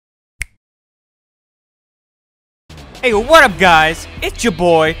Hey, what up guys? It's your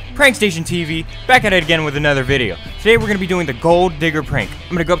boy, Prank Station TV, back at it again with another video. Today we're gonna be doing the gold digger prank.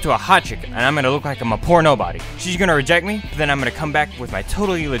 I'm gonna go up to a hot chick and I'm gonna look like I'm a poor nobody. She's gonna reject me, but then I'm gonna come back with my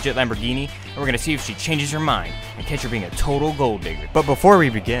totally legit Lamborghini and we're gonna see if she changes her mind and catch her being a total gold digger. But before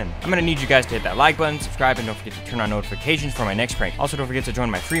we begin, I'm gonna need you guys to hit that like button, subscribe, and don't forget to turn on notifications for my next prank. Also, don't forget to join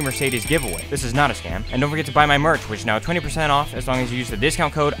my free Mercedes giveaway. This is not a scam. And don't forget to buy my merch, which is now 20% off as long as you use the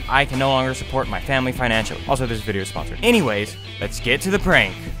discount code I can no longer support my family financially. Also, this video is sponsored. Anyways, let's get to the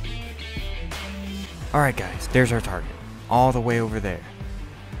prank. Alright guys, there's our target. All the way over there.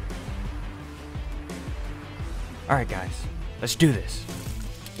 Alright guys, let's do this.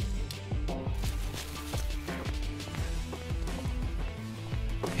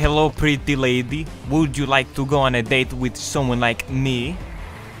 Hello pretty lady, would you like to go on a date with someone like me?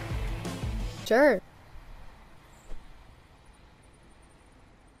 Sure.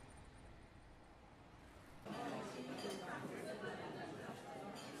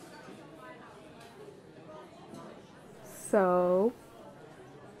 So,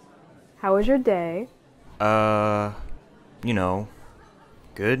 how was your day? You know,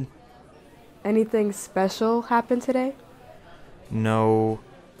 good? Anything special happened today? No.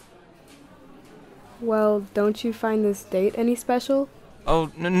 Well, don't you find this date any special?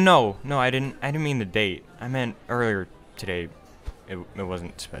 Oh, no, I didn't mean the date. I meant earlier today. It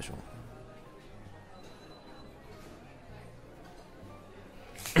wasn't special.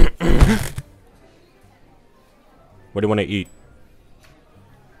 What do you want to eat?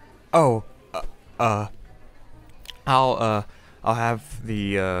 Oh, I'll have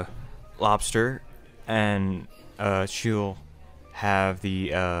the, lobster, and, she'll have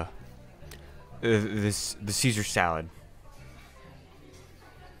the Caesar salad.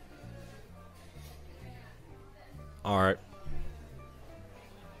 Alright.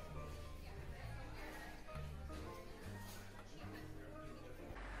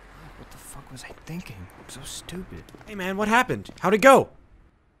 What the fuck was I thinking? I'm so stupid. Hey man, what happened? How'd it go?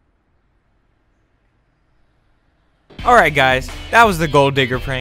 Alright guys, that was the gold digger prank.